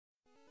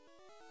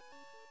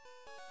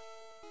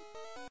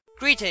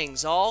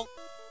Greetings all!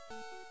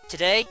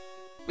 Today,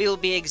 we will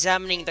be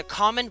examining the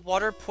common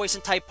water poison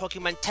type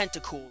Pokemon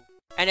Tentacool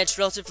and its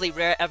relatively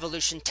rare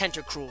evolution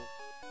Tentacruel,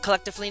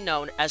 collectively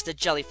known as the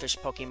Jellyfish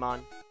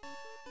Pokémon.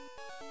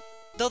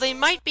 Though they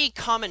might be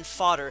common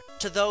fodder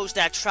to those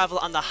that travel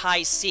on the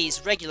high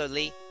seas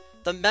regularly,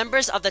 the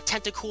members of the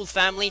Tentacool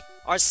family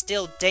are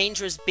still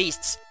dangerous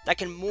beasts that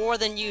can more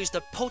than use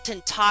the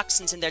potent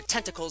toxins in their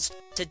tentacles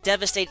to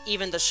devastate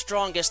even the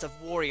strongest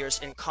of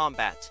warriors in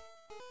combat.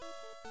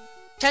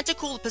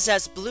 Tentacool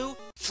possess blue,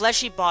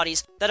 fleshy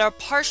bodies that are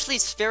partially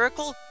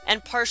spherical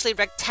and partially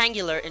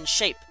rectangular in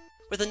shape,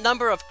 with a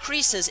number of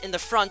creases in the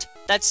front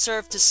that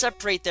serve to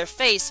separate their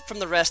face from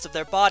the rest of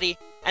their body,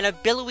 and a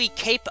billowy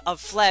cape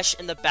of flesh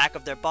in the back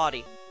of their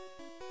body.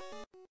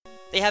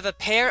 They have a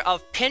pair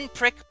of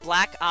pinprick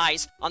black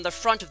eyes on the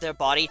front of their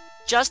body,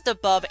 just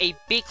above a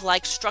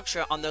beak-like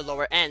structure on their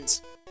lower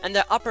ends, and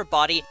their upper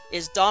body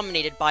is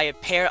dominated by a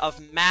pair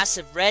of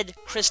massive red,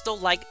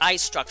 crystal-like eye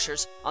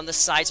structures on the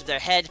sides of their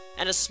head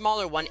and a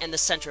smaller one in the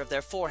center of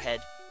their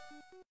forehead.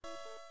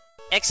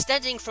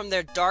 Extending from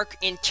their dark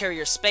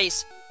interior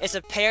space is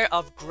a pair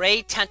of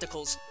gray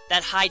tentacles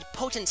that hide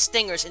potent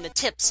stingers in the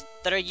tips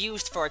that are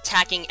used for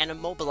attacking and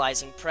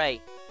immobilizing prey.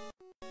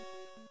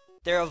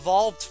 Their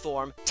evolved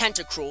form,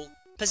 Tentacruel,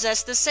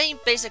 possess the same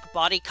basic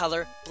body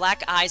color,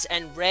 black eyes,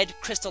 and red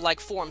crystal-like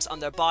forms on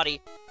their body,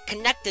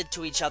 connected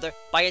to each other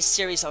by a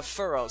series of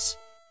furrows.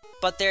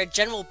 But their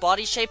general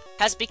body shape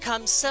has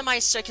become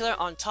semicircular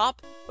on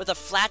top, with a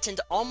flattened,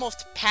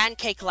 almost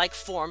pancake-like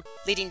form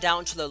leading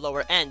down to the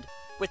lower end,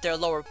 with their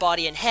lower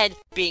body and head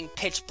being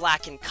pitch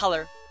black in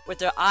color, with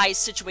their eyes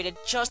situated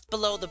just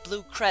below the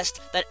blue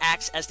crest that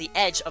acts as the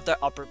edge of their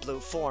upper blue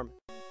form.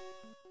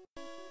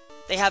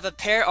 They have a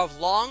pair of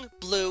long,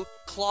 blue,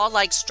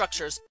 claw-like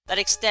structures that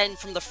extend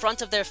from the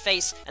front of their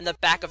face and the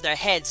back of their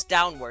heads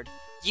downward,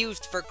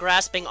 used for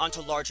grasping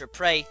onto larger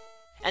prey,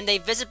 and they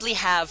visibly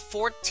have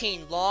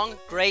 14 long,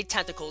 gray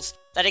tentacles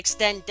that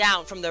extend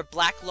down from their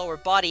black lower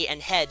body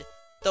and head,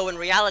 though in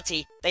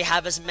reality, they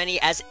have as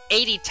many as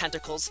 80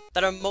 tentacles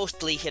that are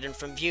mostly hidden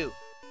from view.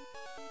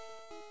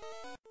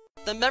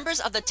 The members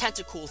of the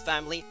Tentacool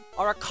family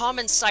are a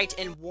common sight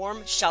in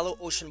warm, shallow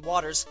ocean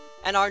waters,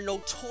 and are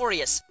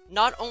notorious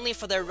not only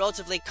for their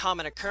relatively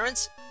common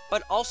occurrence,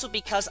 but also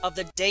because of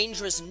the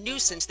dangerous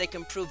nuisance they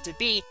can prove to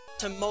be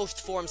to most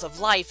forms of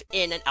life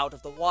in and out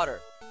of the water.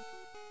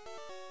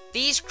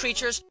 These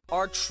creatures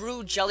are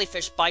true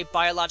jellyfish by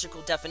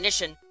biological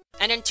definition,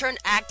 and in turn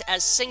act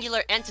as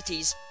singular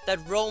entities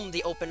that roam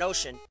the open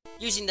ocean,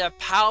 using their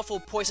powerful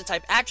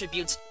poison-type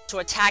attributes to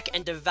attack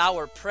and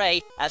devour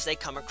prey as they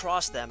come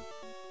across them.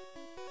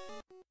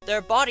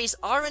 Their bodies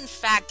are in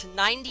fact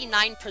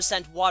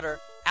 99% water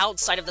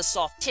outside of the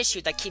soft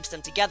tissue that keeps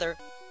them together,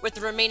 with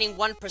the remaining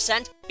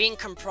 1% being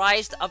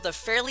comprised of the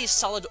fairly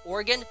solid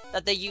organ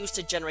that they use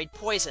to generate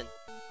poison.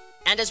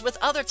 And as with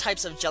other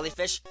types of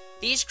jellyfish,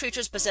 these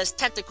creatures possess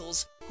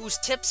tentacles whose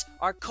tips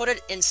are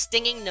coated in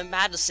stinging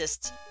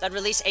nematocysts that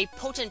release a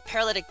potent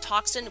paralytic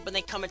toxin when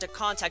they come into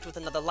contact with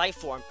another life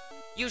form,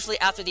 usually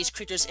after these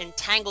creatures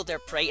entangle their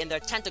prey in their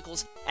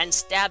tentacles and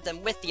stab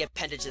them with the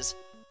appendages,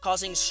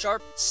 causing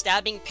sharp,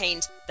 stabbing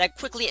pains that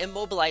quickly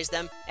immobilize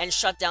them and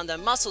shut down their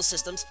muscle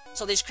systems,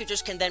 so these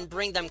creatures can then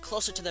bring them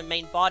closer to their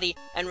main body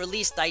and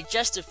release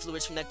digestive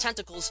fluids from their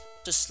tentacles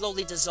to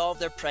slowly dissolve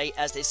their prey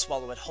as they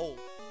swallow it whole.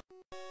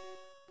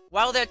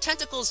 While their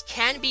tentacles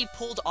can be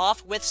pulled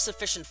off with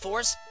sufficient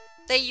force,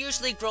 they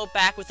usually grow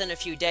back within a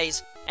few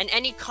days, and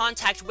any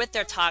contact with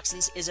their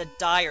toxins is a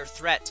dire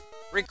threat,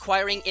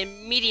 requiring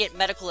immediate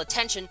medical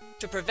attention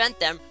to prevent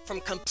them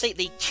from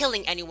completely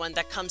killing anyone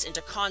that comes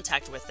into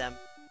contact with them.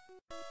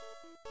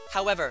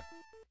 However,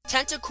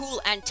 Tentacool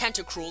and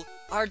Tentacruel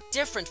are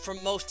different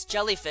from most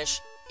jellyfish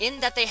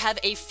in that they have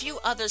a few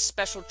other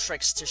special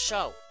tricks to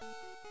show.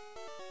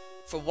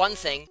 For one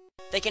thing,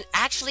 they can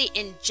actually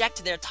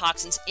inject their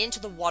toxins into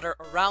the water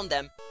around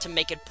them to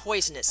make it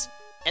poisonous,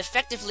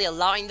 effectively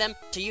allowing them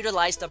to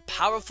utilize the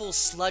powerful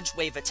sludge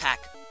wave attack,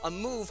 a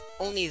move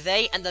only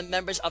they and the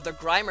members of the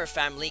Grimer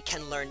family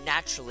can learn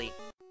naturally.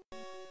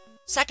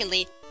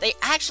 Secondly, they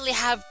actually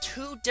have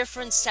two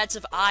different sets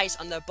of eyes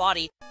on their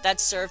body that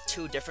serve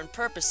two different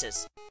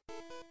purposes.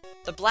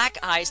 The black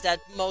eyes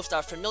that most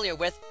are familiar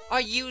with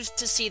are used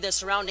to see their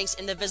surroundings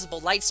in the visible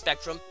light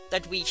spectrum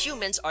that we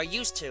humans are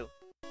used to.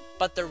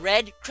 But the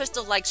red,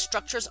 crystal-like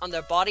structures on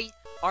their body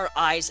are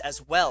eyes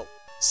as well,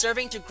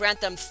 serving to grant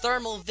them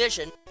thermal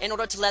vision in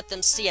order to let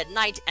them see at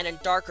night and in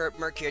darker,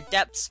 murkier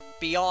depths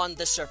beyond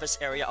the surface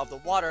area of the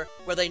water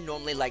where they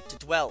normally like to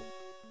dwell.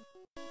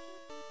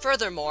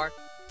 Furthermore,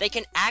 they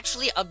can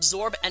actually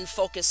absorb and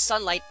focus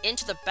sunlight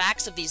into the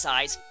backs of these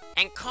eyes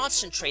and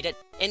concentrate it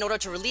in order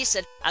to release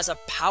it as a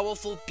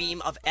powerful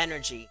beam of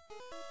energy.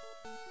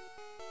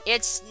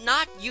 It's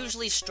not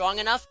usually strong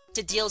enough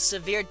to deal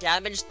severe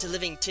damage to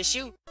living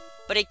tissue,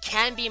 but it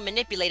can be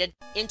manipulated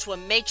into a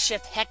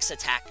makeshift hex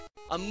attack,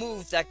 a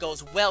move that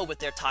goes well with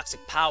their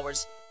toxic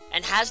powers,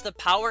 and has the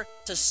power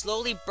to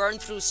slowly burn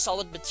through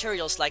solid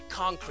materials like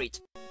concrete,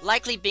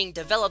 likely being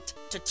developed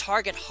to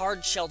target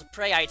hard-shelled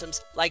prey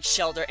items like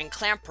Shelder and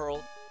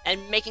Clamperl,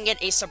 and making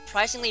it a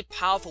surprisingly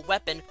powerful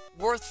weapon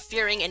worth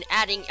fearing and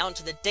adding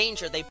onto the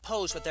danger they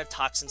pose with their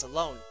toxins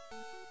alone.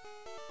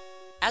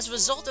 As a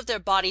result of their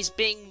bodies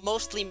being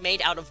mostly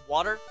made out of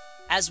water,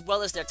 as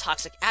well as their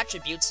toxic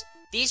attributes,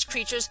 these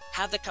creatures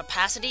have the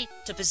capacity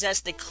to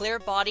possess the clear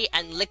body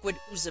and liquid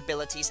ooze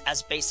abilities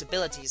as base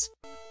abilities,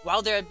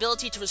 while their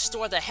ability to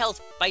restore their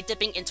health by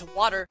dipping into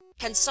water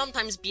can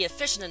sometimes be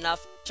efficient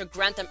enough to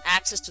grant them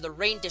access to the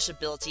Rain Dish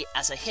ability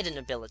as a hidden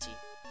ability.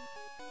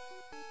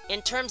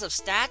 In terms of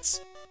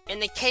stats, in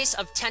the case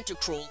of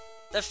Tentacruel,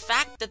 the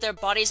fact that their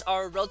bodies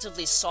are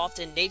relatively soft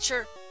in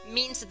nature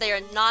means that they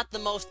are not the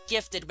most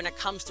gifted when it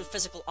comes to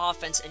physical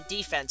offense and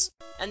defense,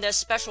 and their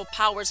special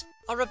powers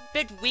are a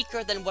bit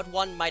weaker than what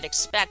one might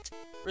expect,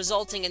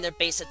 resulting in their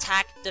base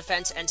attack,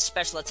 defense, and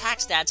special attack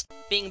stats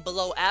being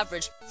below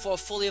average for a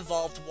fully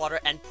evolved water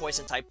and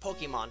poison type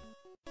Pokemon.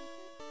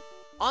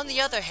 On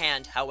the other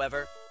hand,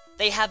 however,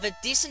 they have a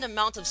decent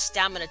amount of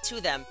stamina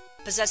to them,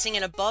 possessing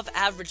an above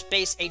average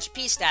base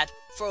HP stat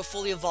for a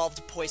fully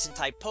evolved poison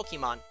type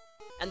Pokemon,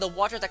 and the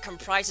water that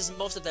comprises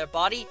most of their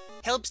body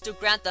helps to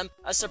grant them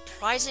a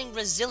surprising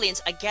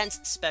resilience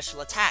against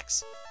special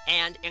attacks,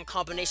 and in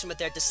combination with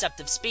their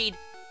deceptive speed,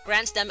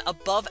 grants them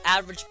above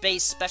average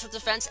base special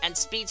defense and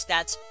speed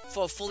stats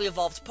for a fully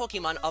evolved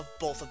Pokemon of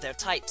both of their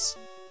types.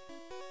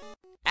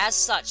 As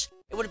such,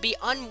 it would be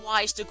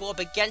unwise to go up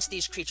against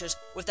these creatures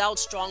without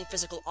strong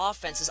physical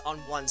offenses on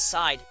one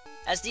side,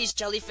 as these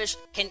jellyfish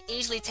can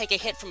easily take a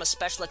hit from a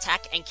special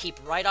attack and keep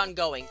right on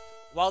going,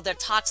 while their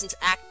toxins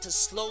act to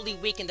slowly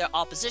weaken their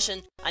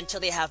opposition until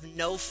they have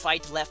no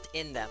fight left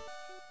in them.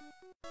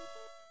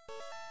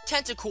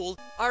 Tentacool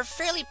are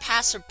fairly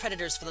passive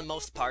predators for the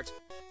most part,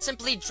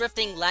 simply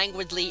drifting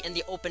languidly in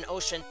the open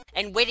ocean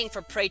and waiting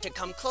for prey to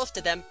come close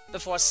to them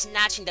before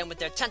snatching them with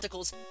their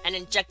tentacles and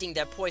injecting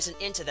their poison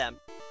into them.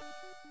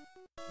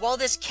 While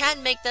this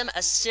can make them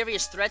a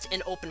serious threat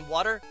in open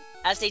water,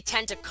 as they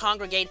tend to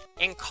congregate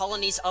in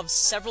colonies of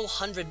several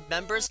hundred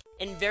members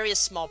in various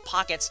small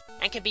pockets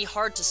and can be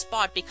hard to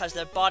spot because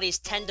their bodies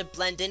tend to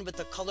blend in with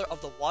the color of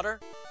the water,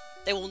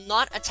 they will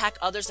not attack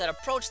others that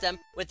approach them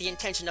with the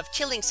intention of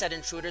killing said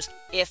intruders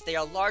if they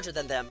are larger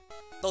than them,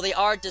 though they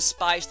are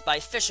despised by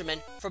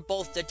fishermen for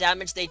both the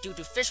damage they do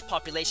to fish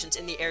populations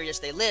in the areas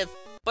they live,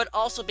 but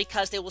also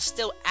because they will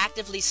still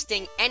actively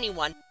sting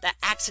anyone that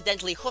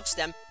accidentally hooks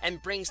them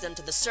and brings them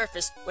to the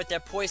surface with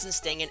their poison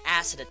sting and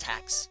acid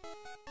attacks.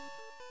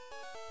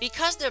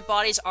 Because their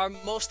bodies are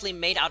mostly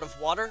made out of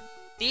water,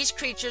 these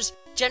creatures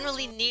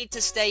generally need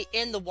to stay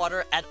in the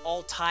water at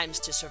all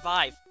times to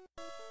survive.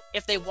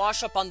 If they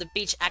wash up on the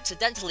beach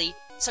accidentally,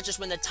 such as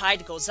when the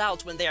tide goes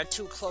out when they are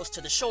too close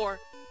to the shore,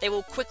 they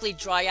will quickly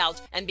dry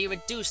out and be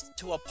reduced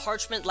to a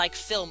parchment-like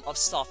film of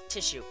soft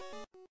tissue.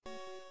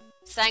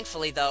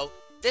 Thankfully though,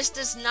 this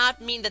does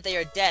not mean that they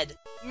are dead,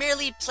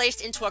 merely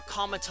placed into a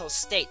comatose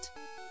state.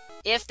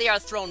 If they are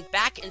thrown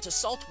back into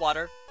salt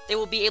water, they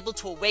will be able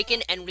to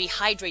awaken and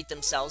rehydrate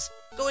themselves,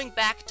 going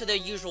back to their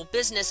usual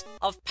business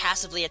of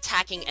passively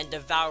attacking and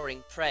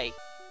devouring prey.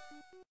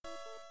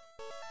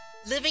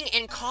 Living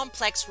in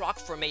complex rock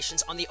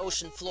formations on the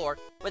ocean floor,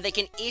 where they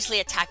can easily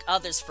attack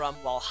others from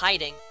while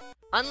hiding,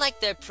 unlike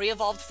their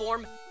pre-evolved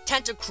form,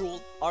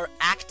 Tentacruel are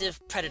active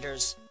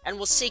predators, and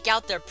will seek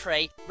out their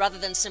prey rather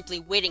than simply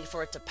waiting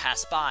for it to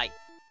pass by.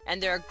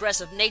 And their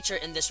aggressive nature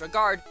in this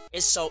regard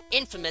is so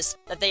infamous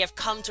that they have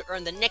come to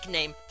earn the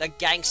nickname the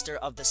Gangster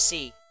of the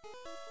Sea.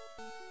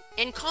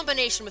 In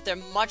combination with their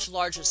much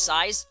larger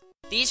size,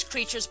 these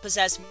creatures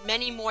possess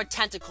many more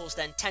tentacles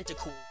than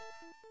Tentacool.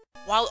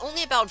 While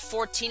only about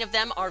 14 of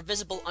them are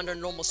visible under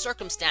normal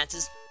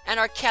circumstances and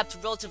are kept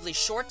relatively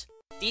short,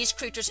 these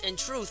creatures in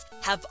truth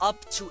have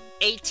up to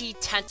 80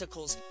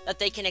 tentacles that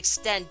they can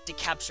extend to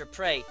capture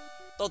prey,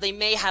 though they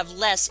may have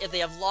less if they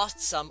have lost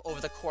some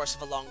over the course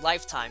of a long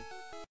lifetime.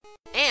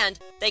 And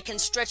they can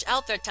stretch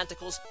out their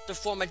tentacles to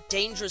form a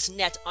dangerous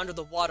net under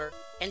the water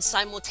and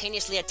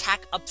simultaneously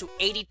attack up to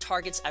 80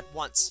 targets at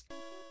once.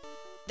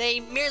 They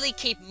merely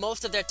keep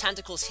most of their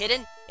tentacles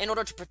hidden in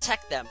order to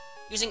protect them,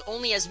 using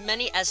only as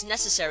many as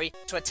necessary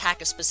to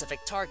attack a specific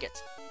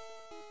target.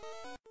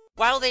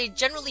 While they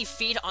generally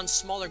feed on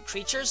smaller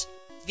creatures,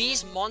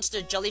 these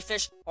monster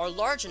jellyfish are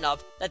large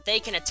enough that they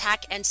can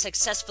attack and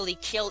successfully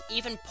kill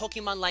even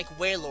Pokemon like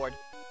Wailord,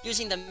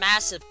 using the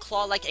massive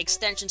claw-like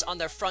extensions on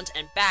their front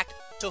and back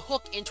to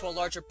hook into a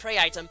larger prey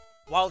item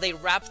while they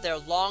wrap their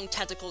long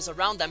tentacles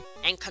around them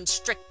and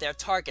constrict their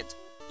target,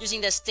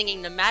 using their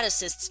stinging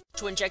nematocysts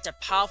to inject a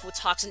powerful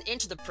toxin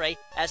into the prey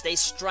as they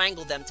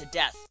strangle them to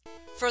death,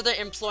 further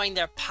employing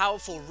their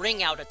powerful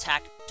ring-out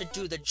attack to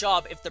do the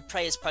job if the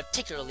prey is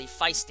particularly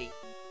feisty.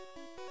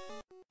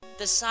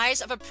 The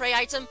size of a prey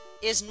item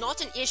is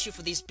not an issue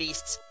for these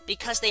beasts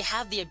because they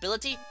have the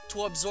ability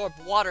to absorb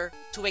water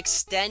to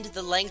extend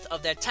the length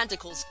of their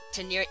tentacles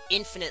to near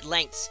infinite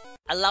lengths,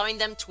 allowing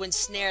them to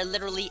ensnare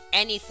literally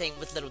anything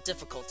with little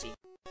difficulty.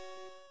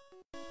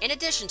 In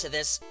addition to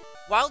this,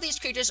 while these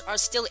creatures are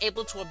still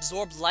able to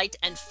absorb light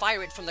and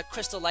fire it from the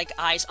crystal-like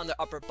eyes on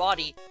their upper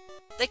body,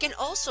 they can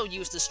also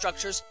use the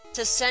structures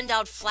to send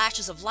out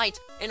flashes of light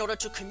in order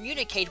to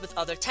communicate with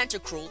other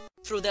Tentacruel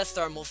through their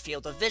thermal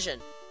field of vision,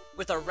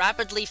 with a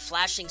rapidly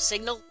flashing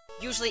signal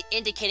usually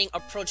indicating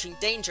approaching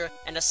danger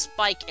and a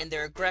spike in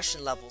their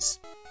aggression levels,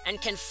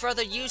 and can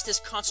further use this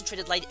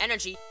concentrated light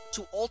energy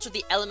to alter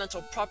the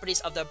elemental properties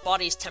of their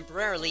bodies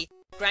temporarily,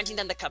 granting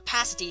them the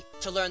capacity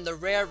to learn the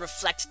rare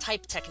Reflect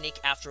type technique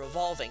after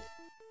evolving.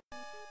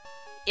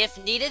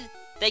 If needed,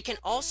 they can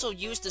also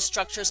use the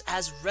structures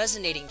as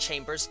resonating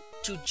chambers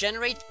to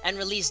generate and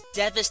release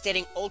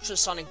devastating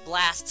ultrasonic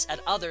blasts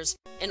at others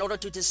in order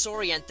to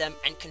disorient them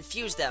and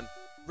confuse them,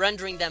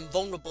 rendering them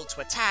vulnerable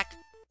to attack,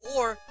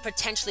 or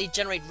potentially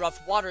generate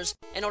rough waters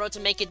in order to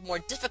make it more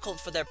difficult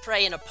for their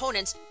prey and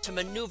opponents to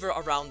maneuver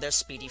around their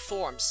speedy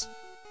forms.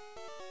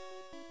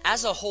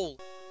 As a whole,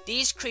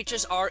 these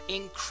creatures are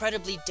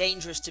incredibly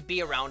dangerous to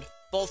be around,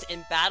 both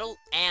in battle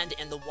and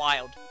in the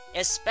wild,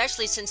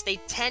 especially since they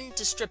tend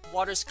to strip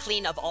waters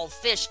clean of all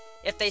fish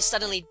if they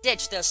suddenly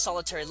ditch their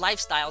solitary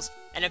lifestyles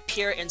and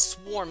appear in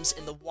swarms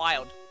in the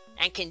wild,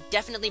 and can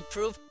definitely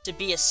prove to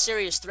be a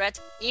serious threat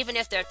even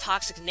if their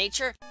toxic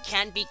nature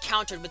can be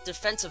countered with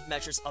defensive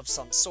measures of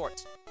some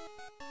sort.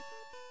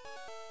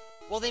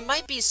 While they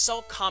might be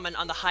so common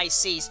on the high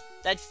seas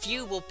that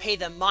few will pay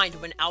them mind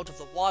when out of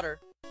the water,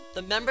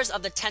 the members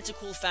of the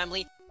Tentacool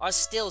family are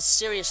still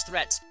serious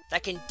threats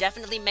that can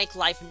definitely make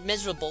life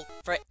miserable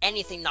for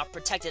anything not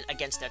protected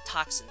against their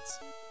toxins.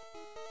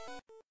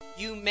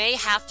 You may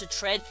have to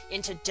tread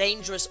into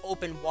dangerous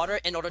open water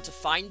in order to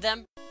find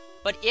them,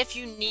 but if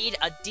you need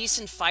a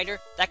decent fighter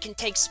that can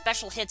take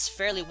special hits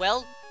fairly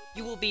well,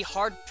 you will be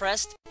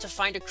hard-pressed to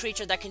find a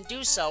creature that can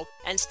do so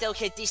and still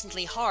hit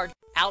decently hard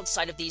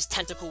outside of these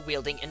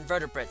tentacle-wielding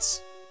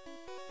invertebrates.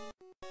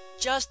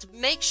 Just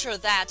make sure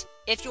that,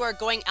 if you are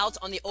going out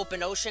on the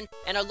open ocean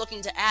and are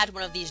looking to add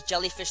one of these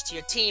jellyfish to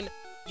your team,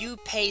 you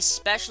pay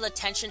special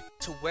attention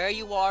to where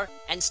you are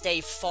and stay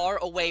far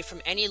away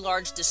from any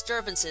large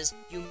disturbances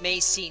you may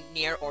see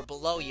near or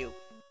below you.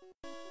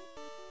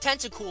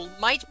 Tentacool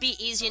might be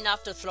easy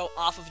enough to throw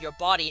off of your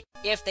body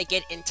if they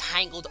get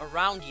entangled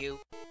around you,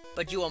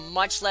 but you are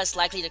much less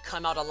likely to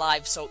come out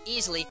alive so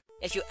easily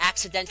if you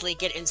accidentally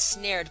get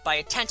ensnared by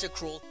a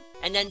Tentacruel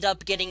and end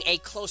up getting a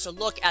closer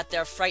look at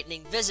their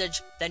frightening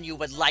visage than you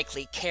would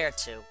likely care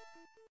to.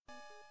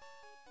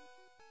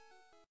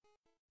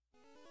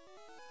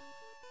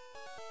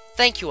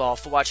 Thank you all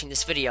for watching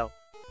this video.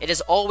 It is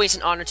always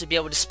an honor to be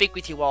able to speak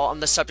with you all on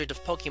the subject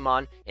of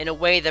Pokemon in a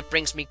way that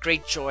brings me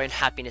great joy and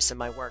happiness in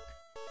my work.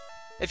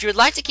 If you would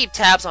like to keep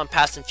tabs on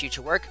past and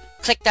future work,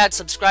 click that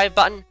subscribe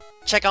button,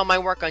 check out my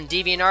work on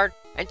DeviantArt,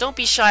 and don't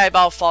be shy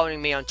about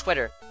following me on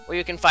Twitter, where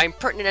you can find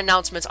pertinent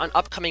announcements on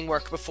upcoming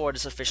work before it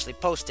is officially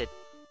posted.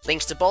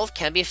 Links to both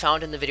can be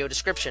found in the video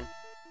description.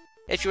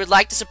 If you would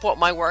like to support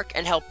my work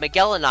and help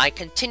Miguel and I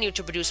continue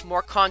to produce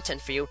more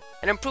content for you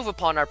and improve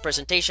upon our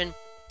presentation,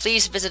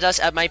 please visit us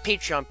at my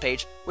Patreon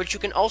page, which you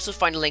can also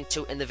find a link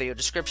to in the video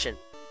description.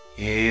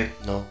 Yeah,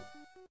 no.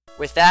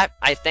 With that,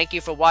 I thank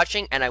you for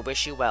watching and I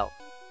wish you well.